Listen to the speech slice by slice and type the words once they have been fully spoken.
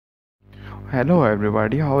Hello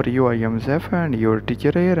everybody, how are you? I am Zef and your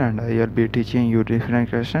teacher here, and I will be teaching you different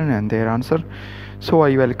questions and their answer. So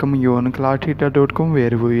I welcome you on classtheta.com where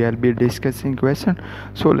we will be discussing question.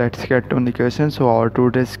 So let's get on the question. So our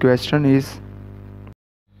today's question is,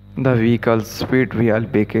 the vehicle's speed while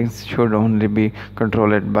braking should only be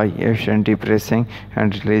controlled by efficient depressing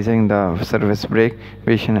and releasing the service brake,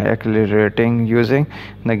 patient accelerating using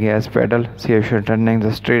the gas pedal, safe turning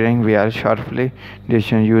the steering wheel sharply,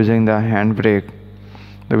 decision using the handbrake.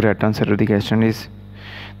 The correct answer to the question is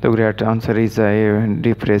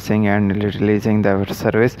depressing and releasing the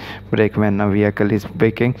service brake when a vehicle is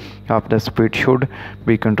braking up. The speed should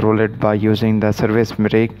be controlled by using the service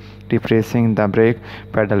brake, depressing the brake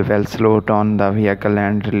pedal will slow down the vehicle,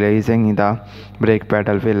 and releasing the brake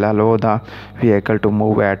pedal will allow the vehicle to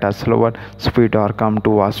move at a slower speed or come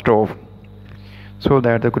to a stop. So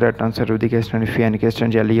that's the correct answer to the question. If you have any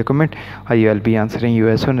question, just leave a comment. I will be answering you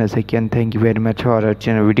as soon as I can. Thank you very much for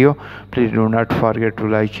watching the video. Please do not forget to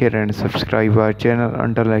like, share and subscribe our channel.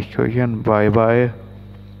 Until next question, bye bye.